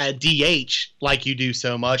at DH like you do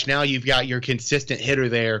so much, now you've got your consistent hitter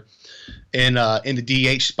there in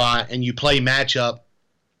the DH spot, and you play matchup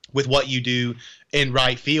with what you do in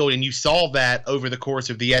right field, and you solve that over the course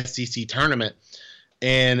of the SEC tournament.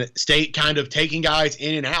 And State kind of taking guys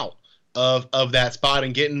in and out of that spot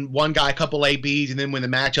and getting one guy a couple ABs, and then when the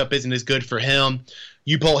matchup isn't as good for him,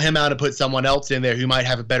 you pull him out and put someone else in there who might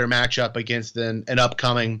have a better matchup against an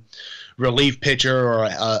upcoming relief pitcher or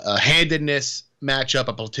a handedness matchup,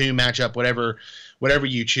 a platoon matchup, whatever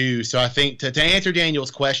you choose. So I think to answer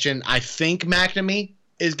Daniel's question, I think McNamee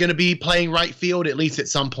is going to be playing right field at least at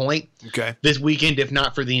some point this weekend, if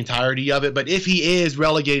not for the entirety of it. But if he is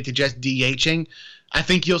relegated to just DHing, I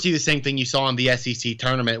think you'll see the same thing you saw in the SEC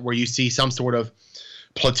tournament, where you see some sort of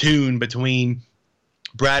platoon between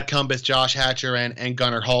Brad Cumbas, Josh Hatcher, and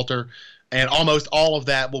Gunnar Halter, and almost all of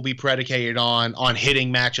that will be predicated on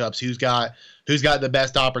hitting matchups. Who's got the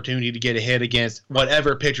best opportunity to get a hit against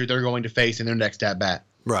whatever pitcher they're going to face in their next at bat.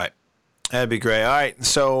 Right, that'd be great. All right,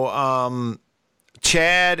 so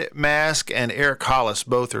Chad Mask and Eric Hollis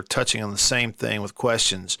both are touching on the same thing with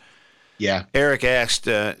questions. Yeah. Eric asked,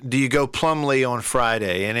 do you go Plumlee on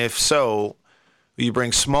Friday? And if so, will you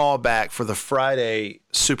bring Small back for the Friday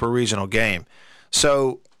Super Regional game?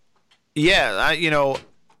 So, yeah,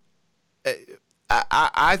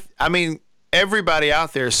 I mean, everybody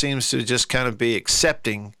out there seems to just kind of be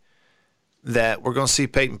accepting that we're going to see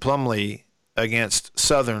Peyton Plumlee against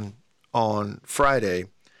Southern on Friday.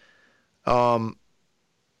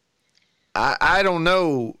 I don't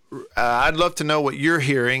know. I'd love to know what you're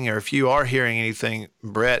hearing, or if you are hearing anything,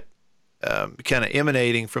 Brett, kind of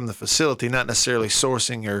emanating from the facility, not necessarily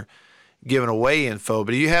sourcing or giving away info,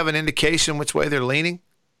 but do you have an indication which way they're leaning?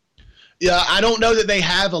 Yeah, I don't know that they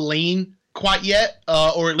have a lean quite yet,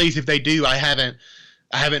 or at least if they do, I haven't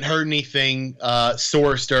heard anything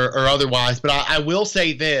sourced or otherwise. But I will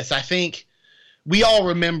say this: I think we all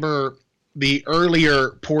remember the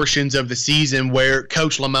earlier portions of the season where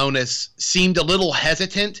Coach Lemonis seemed a little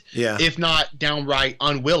hesitant, if not downright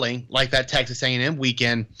unwilling, like that Texas A&M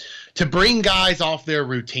weekend, to bring guys off their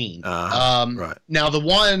routine. Right. Now, the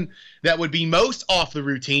one that would be most off the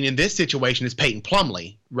routine in this situation is Peyton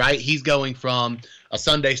Plumlee, right? He's going from a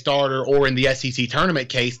Sunday starter, or in the SEC tournament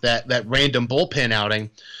case, that random bullpen outing,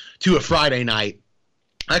 to a Friday night,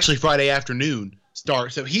 actually Friday afternoon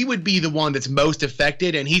start. So he would be the one that's most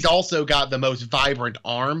affected, and he's also got the most vibrant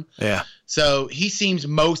arm. Yeah. So he seems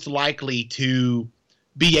most likely to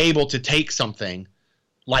be able to take something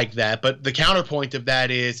like that. But the counterpoint of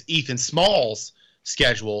that is Ethan Small's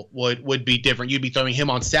schedule would be different. You'd be throwing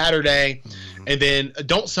him on Saturday, and then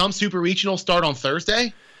don't some Super Regionals start on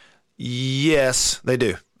Thursday? Yes, they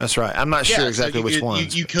do. That's right. I'm not sure exactly which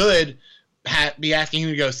ones. You could be asking him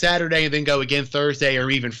to go Saturday and then go again Thursday or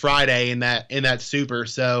even Friday in that Super.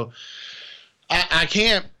 So I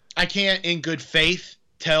can't in good faith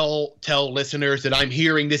tell listeners that I'm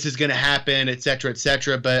hearing this is going to happen, et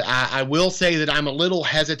cetera, but I will say that I'm a little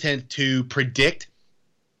hesitant to predict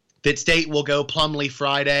that State will go Plumlee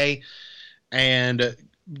Friday and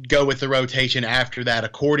go with the rotation after that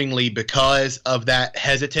accordingly, because of that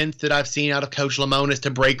hesitance that I've seen out of Coach Lemonis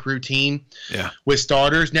to break routine with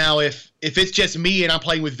starters. Now, if it's just me and I'm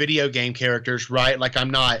playing with video game characters, right, like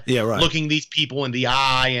I'm not looking these people in the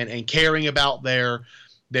eye and caring about their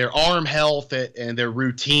arm health and their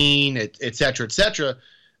routine, et cetera,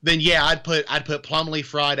 then I'd put Plumlee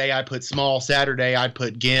Friday, I'd put Small Saturday, I'd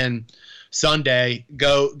put Ginn Sunday,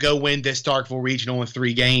 go win this Starkville Regional in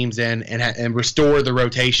 3 games and restore the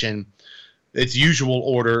rotation, its usual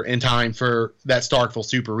order, in time for that Starkville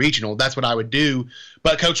Super Regional. That's what I would do.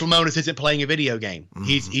 But Coach Lemonis isn't playing a video game. Mm-hmm.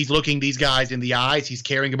 He's looking these guys in the eyes. He's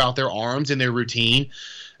caring about their arms and their routine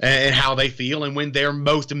and how they feel and when they're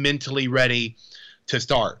most mentally ready to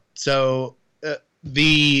start. So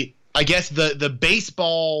the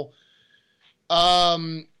baseball,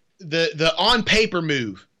 the on paper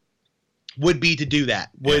move would be to do that,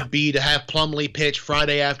 be to have Plumlee pitch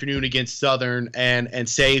Friday afternoon against Southern and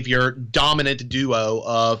save your dominant duo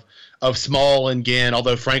of Small and Ginn,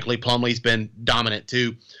 although frankly Plumlee's been dominant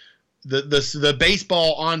too. The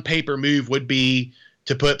baseball on paper move would be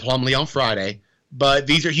to put Plumlee on Friday, but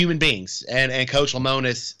these are human beings, and Coach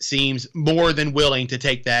Lemonis seems more than willing to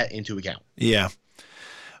take that into account. Yeah.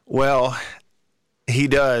 Well, he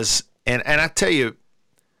does. And I tell you,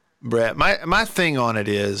 Brett, my thing on it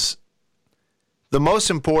is, the most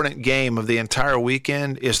important game of the entire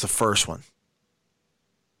weekend is the first one.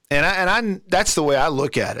 And I that's the way I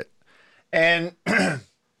look at it. And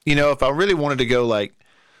if I really wanted to go like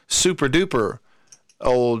super duper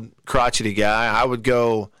old crotchety guy, I would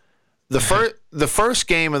go the first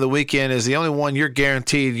game of the weekend is the only one you're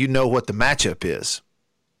guaranteed what the matchup is.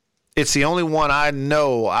 It's the only one I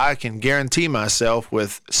know I can guarantee myself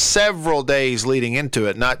with several days leading into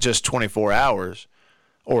it, not just 24 hours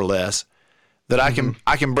or less, that I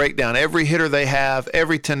can break down every hitter they have,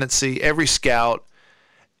 every tendency, every scout,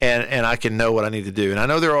 and I can know what I need to do. And I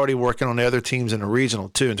know they're already working on the other teams in the regional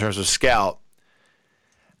too in terms of scout.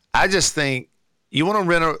 I just think you want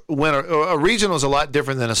to win a regional is a lot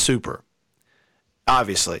different than a super.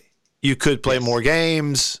 Obviously, you could play more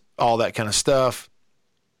games, all that kind of stuff.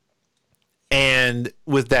 And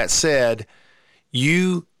with that said,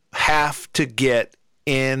 you have to get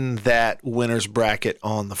in that winner's bracket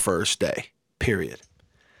on the first day, period.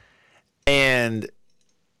 And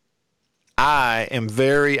I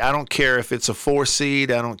don't care if it's a 4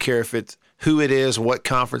 seed. I don't care if it's who it is, what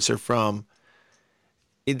conference they're from.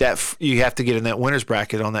 That you have to get in that winner's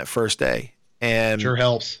bracket on that first day. And sure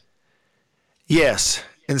helps. Yes.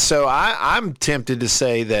 And so I'm tempted to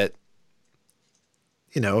say that,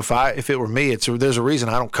 if it were me, there's a reason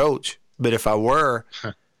I don't coach. But if I were,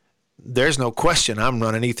 there's no question I'm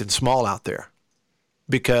running Ethan Small out there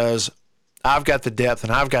because I've got the depth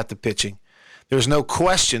and I've got the pitching. There's no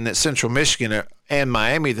question that Central Michigan and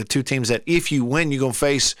Miami, the two teams that if you win, you're going to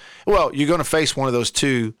face one of those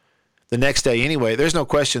two the next day anyway. There's no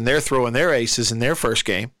question they're throwing their aces in their first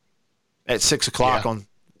game at 6 o'clock on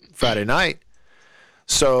Friday night.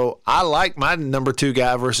 So I like my number 2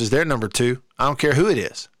 guy versus their number 2. I don't care who it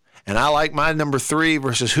is. And I like my number 3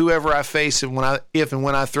 versus whoever I face if and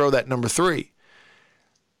when I throw that number 3.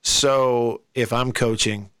 So if I'm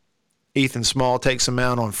coaching, Ethan Small takes him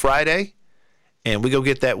out on Friday, and we go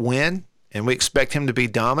get that win, and we expect him to be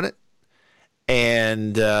dominant.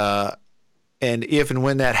 And if and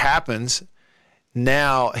when that happens,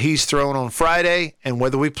 now he's thrown on Friday, and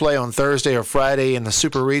whether we play on Thursday or Friday in the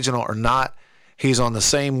Super Regional or not, he's on the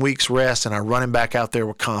same week's rest, and I run him back out there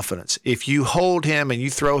with confidence. If you hold him and you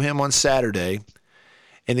throw him on Saturday,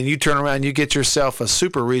 and then you turn around and you get yourself a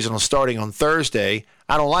Super Regional starting on Thursday,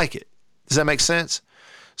 I don't like it. Does that make sense?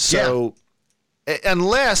 So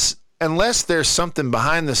unless there's something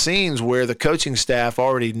behind the scenes where the coaching staff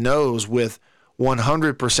already knows with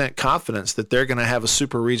 100% confidence that they're going to have a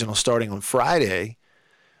Super Regional starting on Friday,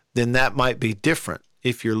 then that might be different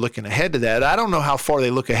if you're looking ahead to that. I don't know how far they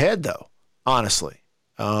look ahead, though. Honestly,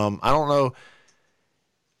 I don't know.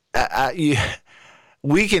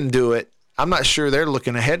 We can do it. I'm not sure they're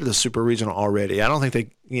looking ahead to the Super Regional already. I don't think they,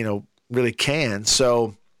 really can.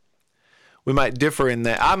 So we might differ in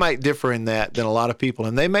that. I might differ in that than a lot of people.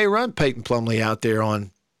 And they may run Peyton Plumlee out there on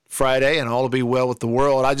Friday, and all will be well with the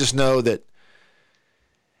world. I just know that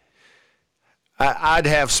I'd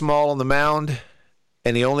have Small on the mound,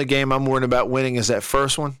 and the only game I'm worried about winning is that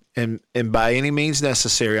first one. And by any means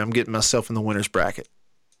necessary, I'm getting myself in the winner's bracket.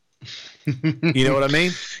 You know what I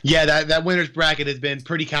mean? Yeah, that winner's bracket has been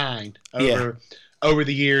pretty kind over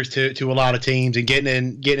the years to a lot of teams, and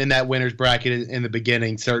getting in that winner's bracket in the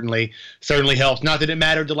beginning certainly helps. Not that it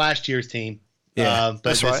mattered to last year's team, but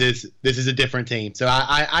this is a different team. So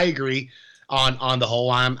I agree on the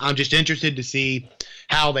whole. I'm just interested to see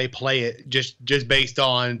how they play it, just based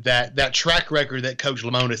on that track record that Coach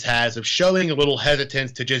Lemonis has of showing a little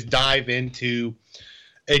hesitance to just dive into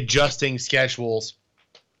adjusting schedules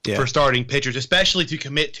for starting pitchers, especially to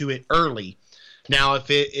commit to it early. Now,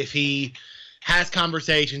 if he has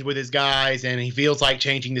conversations with his guys and he feels like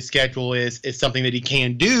changing the schedule is something that he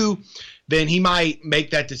can do, then he might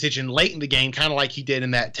make that decision late in the game, kind of like he did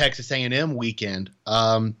in that Texas A&M weekend,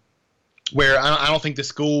 where I don't think the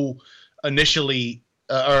school initially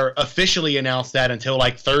or officially announced that until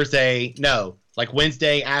like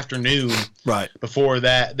Wednesday afternoon, right before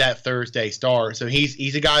that Thursday start. So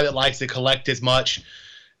he's a guy that likes to collect as much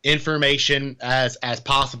information as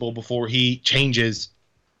possible before he changes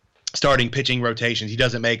starting pitching rotations. He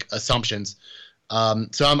doesn't make assumptions.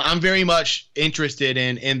 So I'm very much interested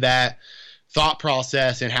in that thought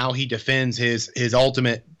process and how he defends his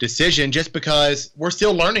ultimate decision, just because we're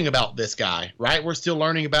still learning about this guy, right? We're still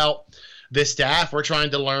learning about this staff. We're trying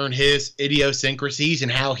to learn his idiosyncrasies and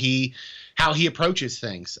how he approaches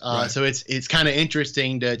things. Right. So it's kind of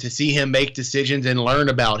interesting to see him make decisions and learn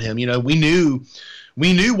about him. We knew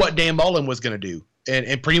what Dan Mullen was going to do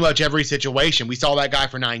in pretty much every situation. We saw that guy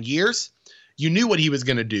for 9 years. You knew what he was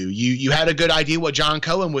going to do. You had a good idea what John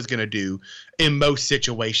Cohen was going to do in most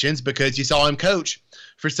situations because you saw him coach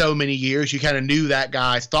for so many years. You kind of knew that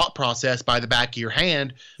guy's thought process by the back of your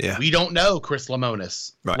hand. Yeah. We don't know Chris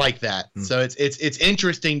Lemonis like that. Mm. So it's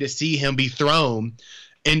interesting to see him be thrown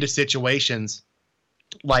into situations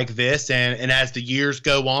like this. And as the years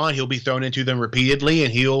go on, he'll be thrown into them repeatedly,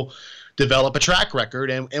 and he'll develop a track record,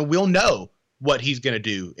 and we'll know what he's going to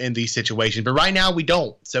do in these situations. But right now we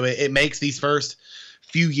don't. So it makes these first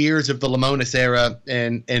few years of the Lemonis era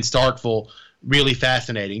and Starkville really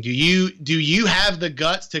fascinating. Do you have the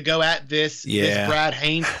guts to go at this Brad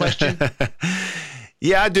Haynes question?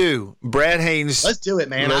 Yeah, I do. Brad Haynes. Let's do it,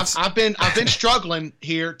 man. I've been struggling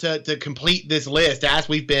here to complete this list as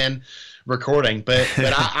we've been recording, but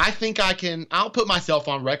I think I'll put myself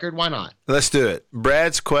on record. Why not? Let's do it.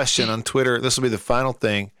 Brad's question on Twitter. This will be the final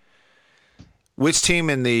thing. Which team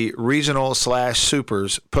in the regional /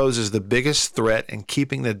 supers poses the biggest threat in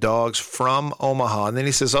keeping the Dogs from Omaha? And then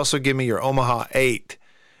he says, also give me your Omaha 8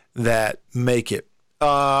 that make it.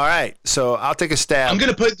 All right. So I'll take a stab. I'm going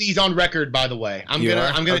to put these on record, by the way. I'm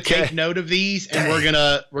going to take note of these, and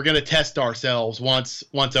we're going to test ourselves once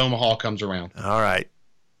Omaha comes around. All right.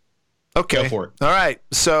 Okay. Go for it. All right.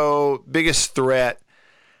 So biggest threat.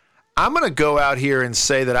 I'm going to go out here and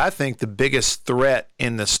say that I think the biggest threat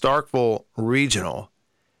in the Starkville regional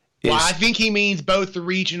is... Well, I think he means both the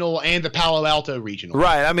regional and the Palo Alto regional.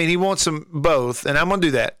 Right. I mean, he wants them both, and I'm going to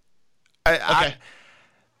do that. I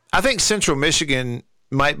think Central Michigan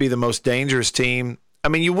might be the most dangerous team. I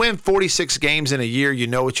mean, you win 46 games in a year, you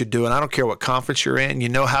know what you're doing. I don't care what conference you're in. You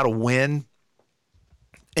know how to win,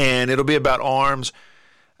 and it'll be about arms.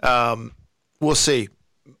 We'll see.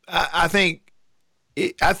 I think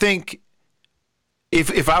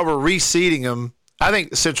if I were reseeding them, I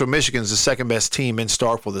think Central Michigan is the second best team in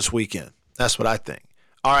Starkville this weekend. That's what I think.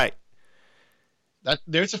 All right.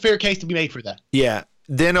 There's a fair case to be made for that. Yeah.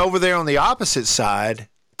 Then over there on the opposite side,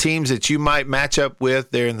 teams that you might match up with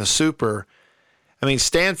there in the Super. I mean,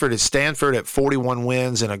 Stanford is Stanford at 41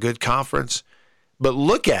 wins in a good conference. But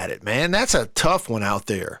look at it, man. That's a tough one out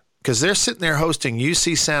there because they're sitting there hosting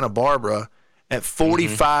UC Santa Barbara at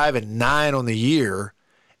 45-9 on the year,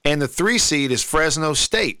 and the 3 seed is Fresno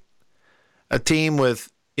State, a team with,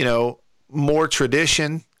 more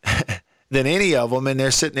tradition than any of them, and they're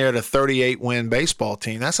sitting there at a 38-win baseball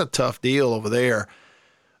team. That's a tough deal over there.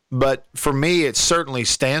 But for me, it's certainly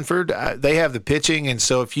Stanford. They have the pitching, and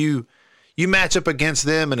so if you match up against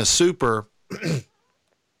them in a Super,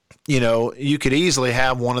 you could easily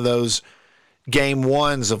have one of those game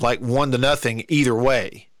ones of like 1-0 either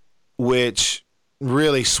way, which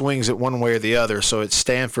really swings it one way or the other. So it's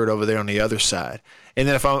Stanford over there on the other side. And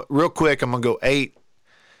then real quick, I'm going to go 8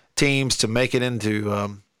 teams to make it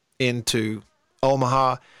into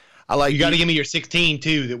Omaha. You got to give me your 16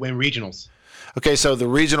 too that win regionals. Okay, so the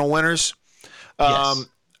regional winners. Yes.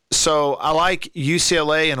 So I like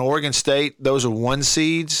UCLA and Oregon State. Those are 1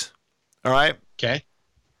 seeds. All right. Okay.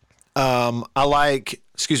 I like.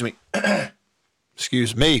 Excuse me.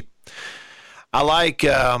 I like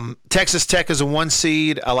Texas Tech as a 1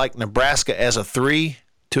 seed. I like Nebraska as a 3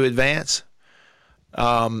 to advance.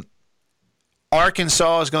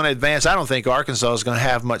 Arkansas is going to advance. I don't think Arkansas is going to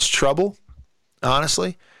have much trouble,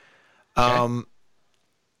 honestly. Okay.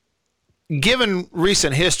 Given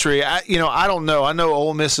recent history, I don't know. I know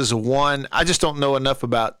Ole Miss is a 1. I just don't know enough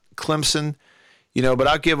about Clemson, but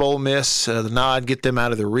I'll give Ole Miss the nod, get them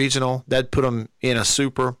out of the regional. That'd put them in a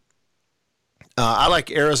Super. I like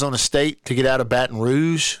Arizona State to get out of Baton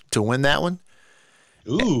Rouge to win that one.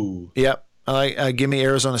 Ooh. Yep. Give me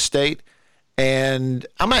Arizona State. And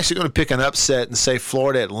I'm actually going to pick an upset and say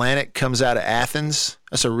Florida Atlantic comes out of Athens.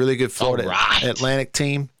 That's a really good Florida Atlantic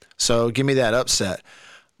team. So give me that upset.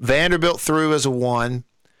 Vanderbilt through as a 1.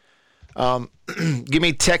 Give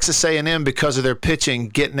me Texas A&M because of their pitching,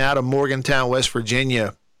 getting out of Morgantown, West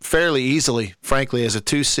Virginia fairly easily, frankly, as a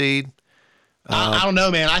 2 seed. I don't know,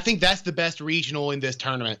 man. I think that's the best regional in this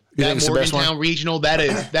tournament. That Morgantown regional, that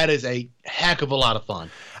is a heck of a lot of fun.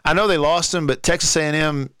 I know they lost them, but Texas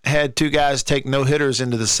A&M had 2 guys take no-hitters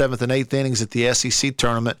into the 7th and 8th innings at the SEC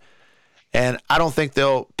tournament, and I don't think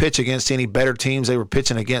they'll pitch against any better teams they were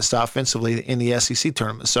pitching against offensively in the SEC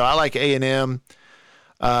tournament. So I like A&M.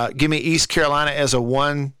 Give me East Carolina as a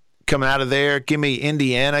 1 coming out of there. Give me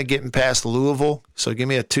Indiana getting past Louisville. So give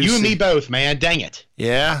me a 2 You seed. and me both, man. Dang it.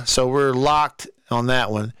 Yeah, so we're locked on that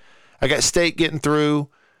one. I got State getting through.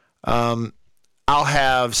 I'll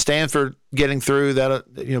have Stanford getting through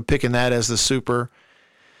that. Picking that as the Super.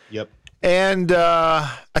 Yep. And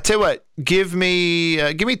I tell you what, give me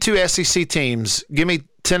 2 SEC teams. Give me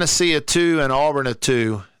Tennessee a 2 and Auburn a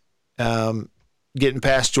 2. Getting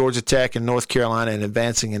past Georgia Tech and North Carolina and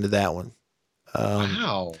advancing into that one.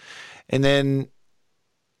 Wow. And then,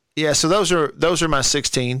 so those are my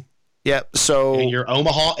 16. Yep. So and your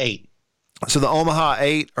Omaha 8. So the Omaha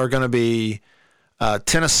 8 are going to be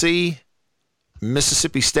Tennessee,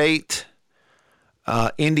 Mississippi State,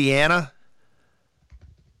 Indiana.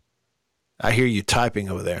 I hear you typing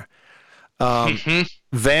over there.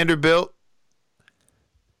 Vanderbilt,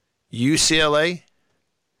 UCLA,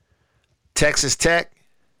 Texas Tech,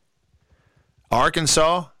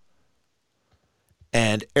 Arkansas,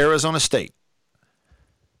 and Arizona State.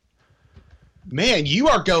 Man, you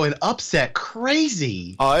are going upset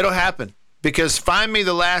crazy. Oh, it'll happen. Because find me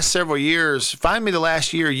the last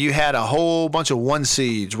year you had a whole bunch of 1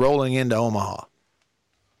 seeds rolling into Omaha.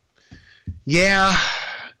 Yeah,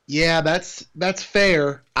 that's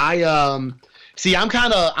fair. I'm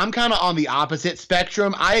kind of on the opposite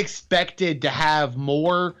spectrum. I expected to have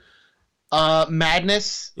more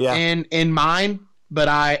madness in mine, but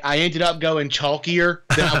I ended up going chalkier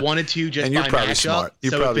than I wanted to just and you're by probably matchup. Smart.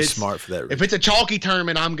 You're so probably smart for that reason. If it's a chalky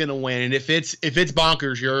tournament, I'm gonna win, and if it's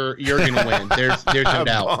bonkers, you're gonna win. There's no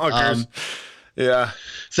doubt. Bonkers. Yeah.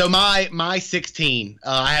 So my 16,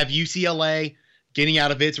 I have UCLA getting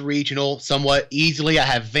out of its regional somewhat easily. I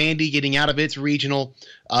have Vandy getting out of its regional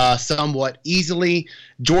somewhat easily.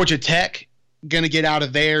 Georgia Tech going to get out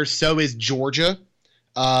of theirs. So is Georgia.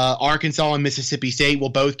 Arkansas and Mississippi State will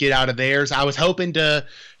both get out of theirs. I was hoping to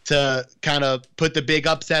kind of put the big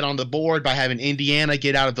upset on the board by having Indiana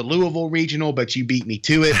get out of the Louisville regional, but you beat me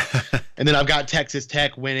to it. And then I've got Texas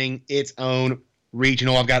Tech winning its own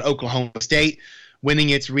regional. I've got Oklahoma State winning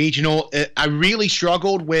its regional. I really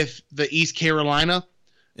struggled with the East Carolina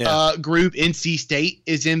group. NC State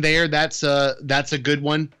is in there. That's a good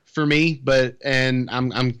one for me, and I'm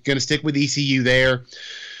going to stick with ECU there.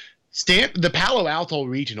 The Palo Alto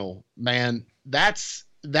regional, man, that's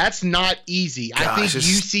not easy. Gosh, I think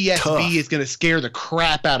UCSB is going to scare the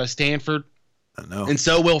crap out of Stanford. I know. And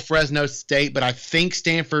so will Fresno State, but I think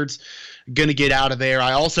Stanford's going to get out of there.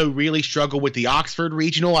 I also really struggle with the Oxford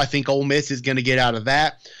regional. I think Ole Miss is going to get out of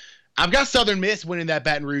that. I've got Southern Miss winning that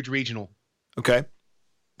Baton Rouge regional. Okay.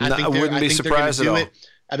 I wouldn't be surprised at all.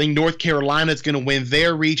 I think North Carolina is going to win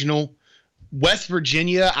their regional. West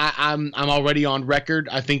Virginia, I'm already on record.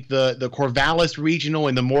 I think the Corvallis regional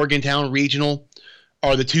and the Morgantown regional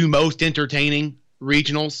are the two most entertaining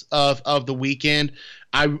regionals of the weekend.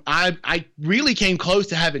 I really came close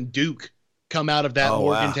to having Duke come out of that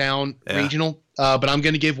Morgantown regional, but I'm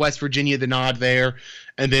going to give West Virginia the nod there,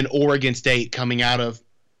 and then Oregon State coming out of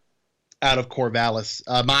Corvallis.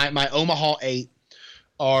 My Omaha 8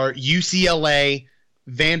 are UCLA,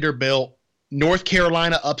 Vanderbilt, North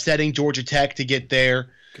Carolina upsetting Georgia Tech to get there.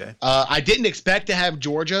 Okay. I didn't expect to have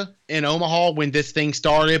Georgia in Omaha when this thing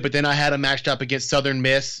started, but then I had them matched up against Southern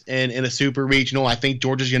Miss in a super regional. I think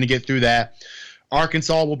Georgia's going to get through that.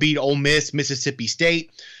 Arkansas will beat Ole Miss. Mississippi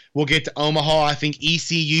State will get to Omaha. I think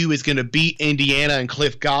ECU is going to beat Indiana, and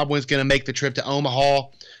Cliff Godwin's going to make the trip to Omaha.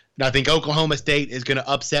 And I think Oklahoma State is going to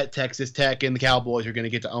upset Texas Tech, and the Cowboys are going to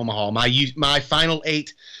get to Omaha. My final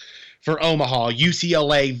 8 for Omaha: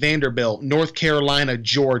 UCLA, Vanderbilt, North Carolina,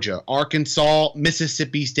 Georgia, Arkansas,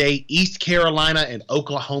 Mississippi State, East Carolina, and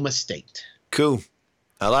Oklahoma State. Cool.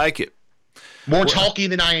 I like it. More chalky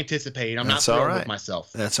than I anticipated. I'm not thrilled with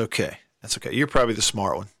myself. That's okay. You're probably the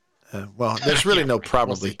smart one. There's really no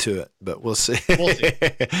probably to it, but we'll see. We'll see.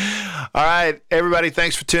 All right, everybody,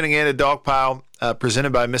 thanks for tuning in to Dogpile,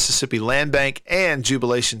 presented by Mississippi Land Bank and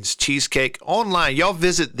Jubilations Cheesecake online. Y'all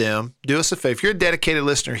visit them. Do us a favor. If you're a dedicated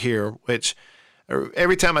listener here, which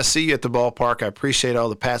every time I see you at the ballpark, I appreciate all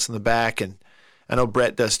the pats on the back, and I know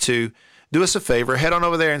Brett does too. Do us a favor. Head on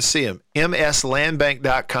over there and see them.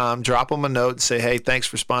 mslandbank.com. Drop them a note and say, hey, thanks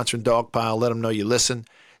for sponsoring Dogpile. Let them know you listen.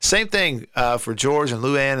 Same thing for George and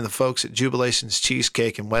Luann and the folks at Jubilations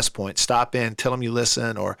Cheesecake in West Point. Stop in, tell them you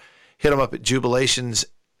listen, or hit them up at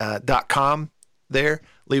jubilations.com there.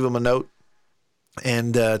 Leave them a note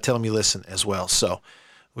and tell them you listen as well. So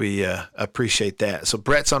we appreciate that. So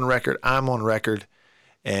Brett's on record. I'm on record.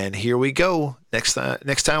 And here we go. Next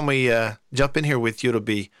time we jump in here with you, it'll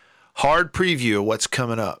be hard preview of what's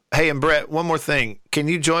coming up. Hey, and Brett, one more thing. Can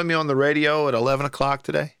you join me on the radio at 11 o'clock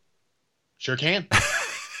today? Sure can.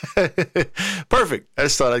 Perfect. I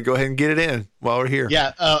just thought I'd go ahead and get it in while we're here.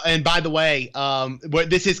 Yeah. And by the way,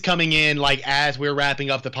 this is coming in like as we're wrapping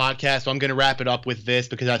up the podcast. So I'm going to wrap it up with this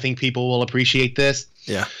because I think people will appreciate this.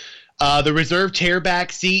 Yeah. The reserve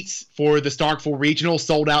chairback seats for the Starkville Regional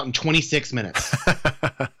sold out in 26 minutes.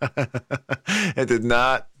 It did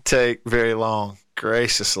not take very long.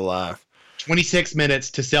 Gracious alive. 26 minutes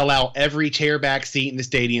to sell out every chairback seat in the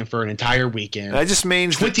stadium for an entire weekend. That just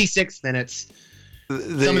means 26 minutes. Some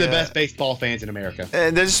of the best baseball fans in America.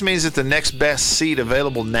 And that just means that the next best seat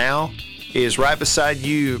available now is right beside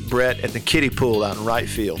you, Brett, at the kiddie pool out in right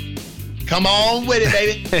field. Come on with it,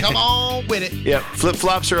 baby. Come on with it. Yep,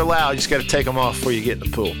 flip-flops are allowed. You just got to take them off before you get in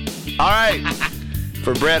the pool. All right.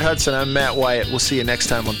 For Brett Hudson, I'm Matt Wyatt. We'll see you next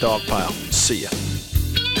time on Dog Pile. See ya.